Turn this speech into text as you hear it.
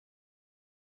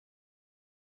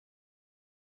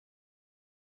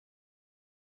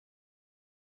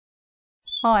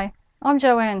Hi, I'm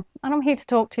Joanne and I'm here to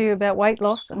talk to you about weight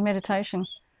loss and meditation.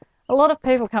 A lot of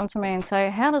people come to me and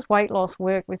say, how does weight loss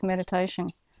work with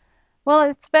meditation? Well,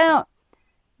 it's about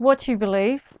what you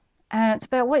believe and it's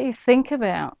about what you think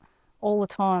about all the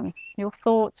time. Your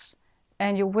thoughts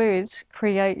and your words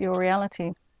create your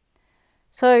reality.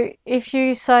 So if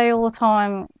you say all the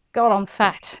time, God, I'm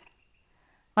fat,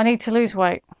 I need to lose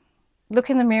weight, look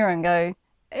in the mirror and go,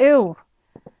 ew,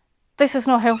 this is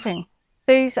not helping.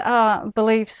 These are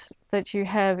beliefs that you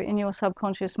have in your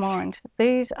subconscious mind.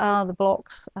 These are the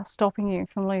blocks stopping you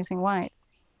from losing weight.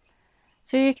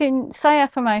 So you can say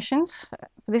affirmations.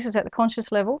 This is at the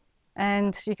conscious level,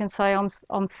 and you can say,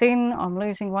 I'm thin, I'm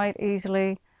losing weight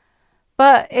easily.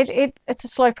 But it's a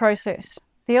slow process.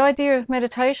 The idea of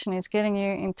meditation is getting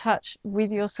you in touch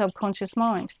with your subconscious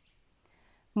mind.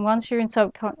 And once you're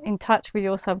in touch with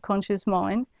your subconscious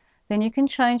mind, then you can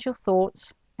change your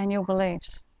thoughts and your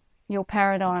beliefs, your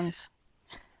paradigms.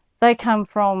 They come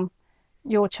from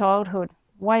your childhood,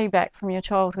 way back from your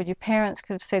childhood. Your parents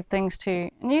could have said things to you,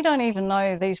 and you don't even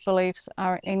know these beliefs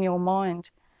are in your mind,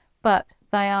 but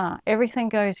they are. Everything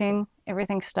goes in,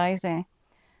 everything stays there.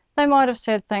 They might have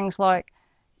said things like,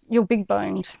 you're big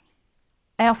boned.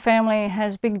 Our family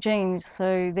has big genes,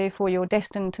 so therefore you're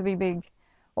destined to be big.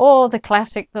 Or the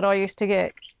classic that I used to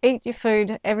get, eat your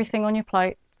food, everything on your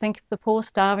plate. Think of the poor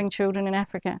starving children in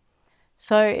Africa.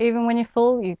 So even when you're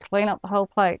full, you clean up the whole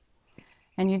plate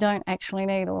and you don't actually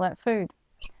need all that food.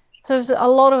 So there's a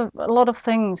lot of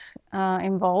things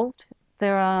involved.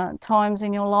 There are times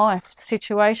in your life,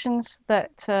 situations that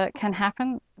can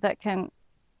happen, that can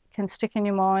stick in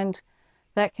your mind,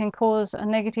 that can cause a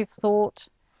negative thought,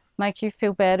 make you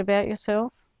feel bad about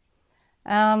yourself.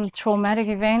 Traumatic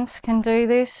events can do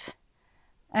this,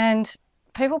 and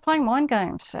people playing mind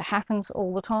games. It happens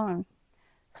all the time.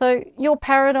 So your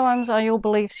paradigms are your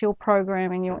beliefs, your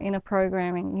programming, your inner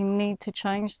programming. You need to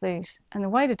change these. And the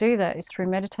way to do that is through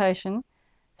meditation,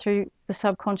 through the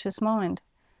subconscious mind.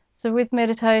 So with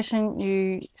meditation,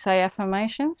 you say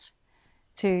affirmations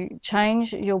to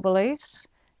change your beliefs.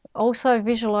 Also,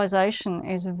 visualization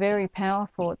is very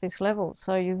powerful at this level.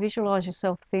 So you visualize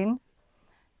yourself thin,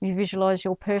 you visualize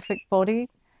your perfect body,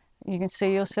 you can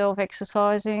see yourself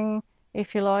exercising,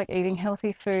 if you like, eating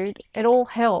healthy food. It all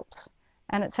helps.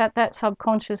 And it's at that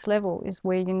subconscious level is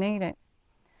where you need it.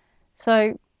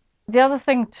 So the other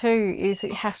thing too is that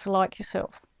you have to like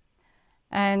yourself.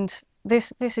 And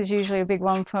this is usually a big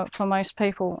one for most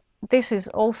people. This is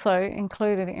also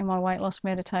included in my weight loss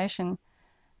meditation.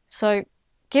 So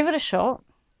give it a shot.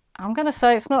 I'm going to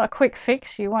say it's not a quick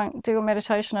fix. You won't do a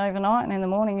meditation overnight and in the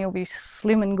morning you'll be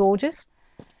slim and gorgeous.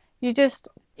 You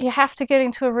have to get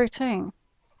into a routine.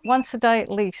 Once a day at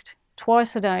least.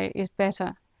 Twice a day is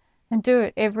better. And do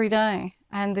it every day.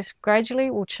 And this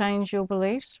gradually will change your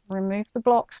beliefs, remove the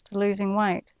blocks to losing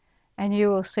weight, and you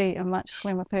will see a much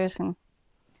slimmer person.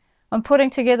 I'm putting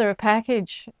together a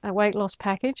package, a weight loss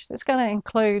package, that's going to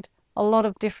include a lot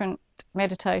of different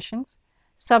meditations,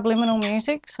 subliminal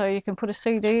music, so you can put a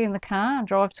CD in the car and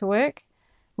drive to work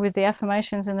with the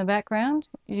affirmations in the background.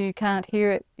 You can't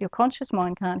hear it, your conscious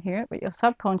mind can't hear it, but your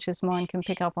subconscious mind can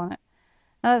pick up on it.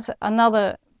 That's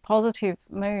another positive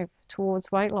move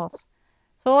towards weight loss.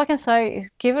 So all I can say is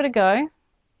give it a go,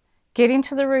 get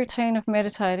into the routine of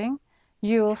meditating.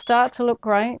 You will start to look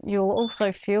great. You'll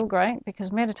also feel great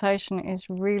because meditation is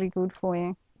really good for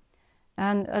you.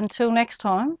 And until next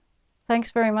time,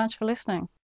 thanks very much for listening.